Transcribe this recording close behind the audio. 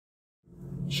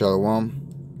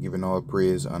Shalom, giving all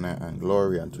praise, honor, and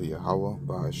glory unto Yahweh,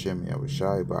 Bahashem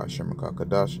Yahushai, Bahashem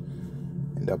Kakadash,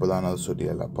 and double honors to the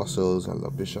apostles, all the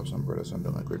bishops and brothers under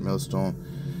my great millstone.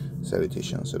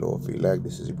 Salutations to the all elect.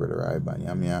 This is your brother Rai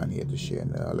Banyamia, and here to share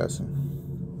the lesson.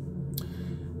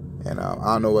 And I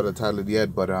don't know what the title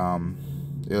yet, but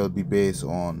it'll be based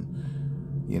on,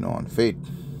 on faith.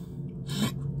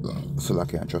 So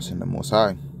like I trust in the Most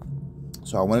High.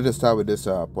 So I wanted to start with this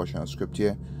portion of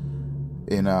scripture.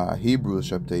 In Hebrews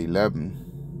chapter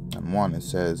 11 and 1, it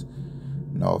says,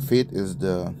 "Now faith is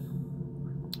the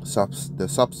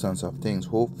substance of things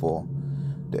hoped for,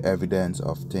 the evidence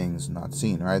of things not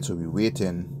seen." Right? So we're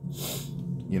waiting,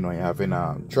 you're having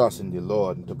trust in the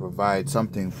Lord to provide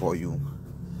something for you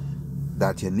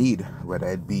that you need, whether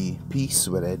it be peace,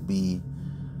 whether it be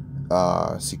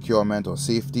securement or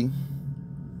safety,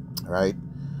 right?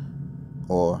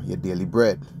 Or your daily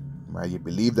bread, right? You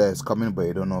believe that it's coming, but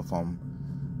you don't know from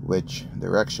which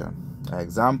direction. An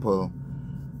example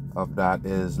of that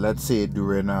is, let's say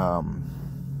during the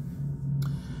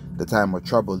time of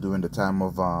trouble, during the time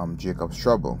of Jacob's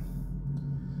trouble,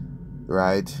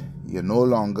 right? You no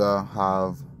longer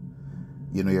have,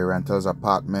 your renter's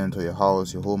apartment or your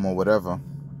house, your home or whatever,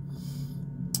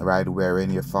 right? Wherein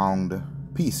you found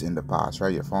peace in the past,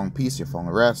 right? You found peace, you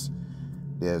found rest.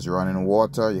 There's running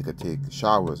water, you could take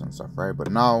showers and stuff, right?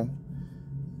 But now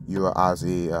you are as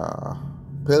a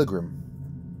pilgrim.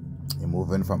 You're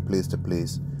moving from place to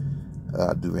place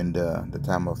during the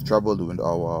time of trouble, during the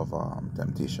hour of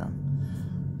temptation.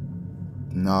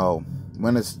 Now,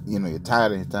 when it's, you're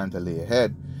tired and it's time to lay your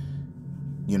head,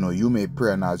 you may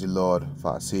pray and ask the Lord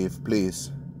for a safe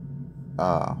place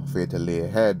for you to lay your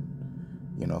head,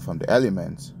 from the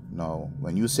elements. Now,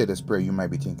 when you say this prayer, you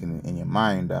might be thinking in your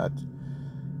mind that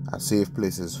a safe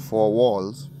place is 4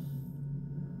 walls,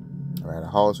 right? A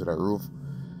house with a roof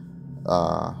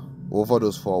over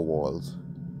those 4 walls,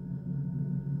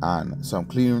 and some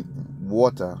clean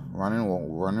water,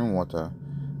 running water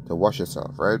to wash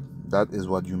yourself, right? That is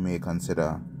what you may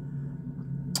consider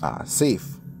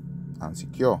safe and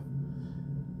secure,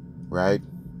 right?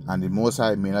 And the Most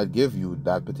High may not give you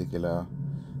that particular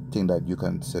thing that you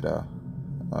consider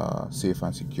safe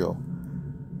and secure.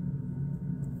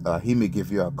 He may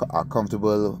give you a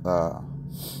comfortable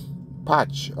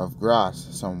patch of grass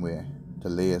somewhere to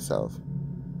lay yourself,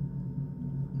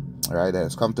 right? That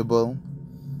is comfortable.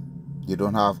 You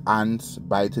don't have ants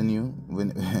biting you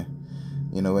when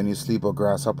when you sleep, or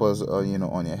grasshoppers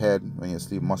on your head when you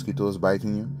sleep, mosquitoes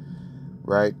biting you,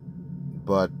 right?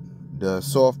 But the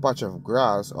soft patch of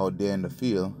grass out there in the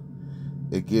field,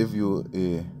 it gives you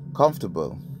a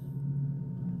comfortable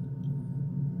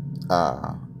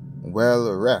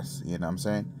well rest, what I'm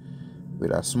saying, with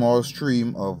a small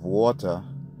stream of water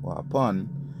or a pond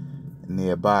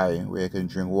nearby where you can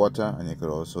drink water and you could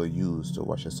also use to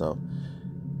wash yourself.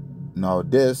 Now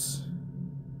this,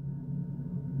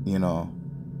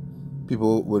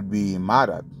 people would be mad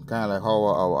at, kind of like how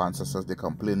our ancestors, they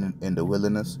complained in the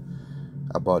wilderness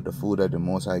about the food that the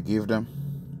Most High gave them,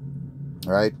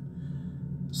 right?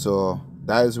 So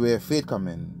that is where faith come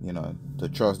in, to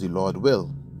trust the Lord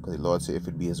will, because the Lord said if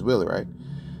it be His will, right?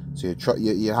 So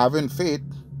you're having faith,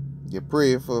 you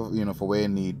pray for for what you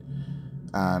need,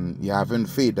 and you're having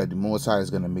faith that the Most High is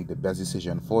going to make the best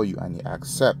decision for you, and you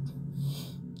accept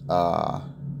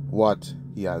what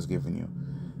He has given you.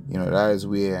 That is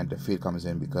where the faith comes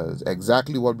in, because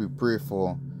exactly what we pray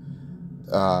for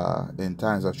in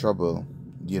times of trouble,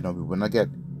 we will not get,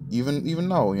 even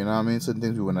now, certain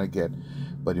things we will not get,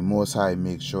 but the Most High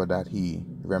makes sure that He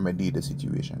remedied the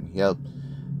situation, He helped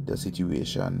the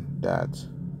situation that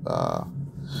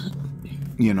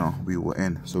we were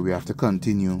in. So we have to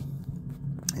continue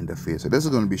in the faith. So this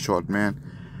is going to be short, man.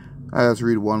 Let's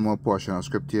read one more portion of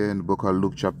scripture in the book of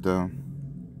Luke chapter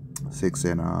 6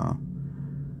 and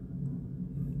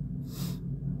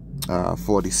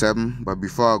 47. But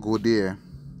before I go there,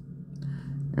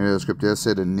 the scripture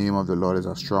said the name of the Lord is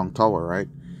a strong tower, right?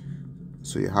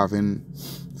 So you're having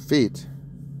faith,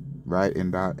 right,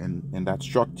 in that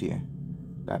structure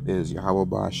that is Yahweh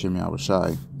Bahashem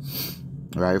Yahushai,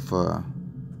 right? For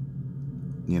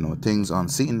things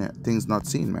unseen, things not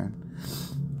seen, man.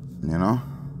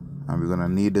 And we're gonna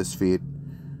need this faith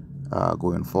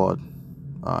going forward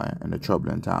in the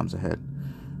troubling times ahead.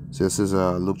 So this is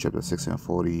Luke chapter 6 and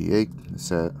 48. It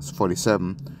says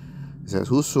 47. It says,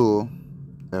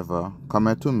 "Whosoever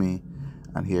cometh to me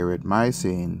and heareth my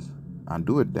sayings and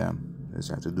doeth them," you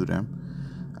have to do them,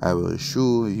 "I will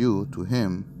shew you to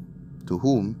him to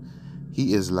whom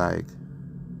he is like."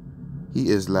 This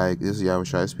is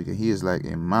Yahushua speaking. "He is like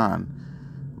a man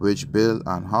which built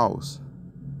an house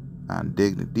and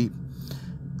digged deep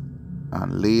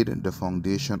and laid the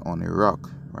foundation on a rock,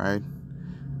 right?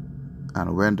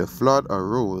 And when the flood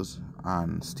arose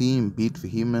and steam beat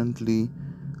vehemently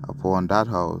upon that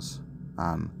house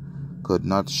and could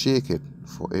not shake it,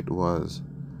 for it was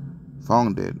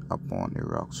founded upon a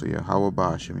rock. So Yahweh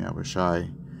Ba'ashem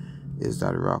Yahushai is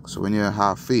that rock. So when you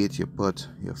have faith, you put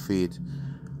your faith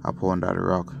upon that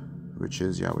rock, which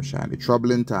is Yahushai. The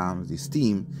troubling times, the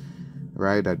steam,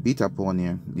 right, that beat upon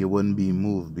you, you wouldn't be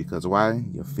moved, because why?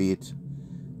 Your faith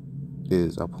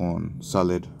is upon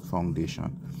solid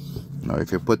foundation. Now,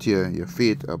 if you put your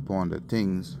faith upon the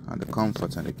things and the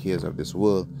comforts and the cares of this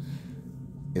world,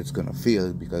 it's gonna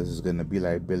fail, because it's gonna be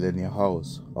like building your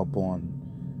house upon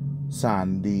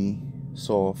sandy,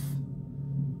 soft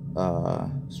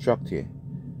structure,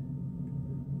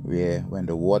 where when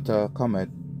the water cometh,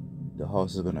 the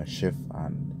house is gonna shift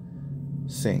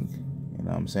and sink. You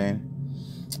know what I'm saying?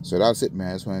 So that's it, man.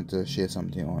 I just wanted to share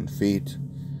something on faith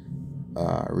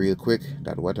real quick,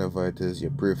 that whatever it is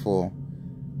you pray for,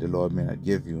 the Lord may not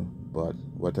give you, but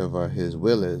whatever his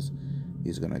will is,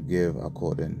 he's gonna give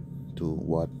according to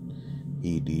what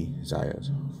he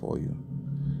desires for you.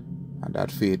 And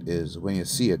that faith is, when you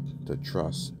see it, to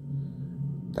trust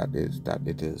that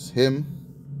it is him,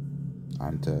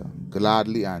 and to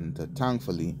gladly and to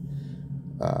thankfully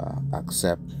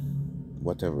accept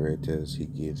whatever it is he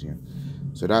gives you.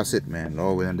 So that's it, man.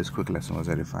 Lord willing, this quick lesson was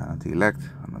edifying unto elect,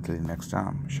 and until the next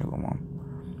time, shalom.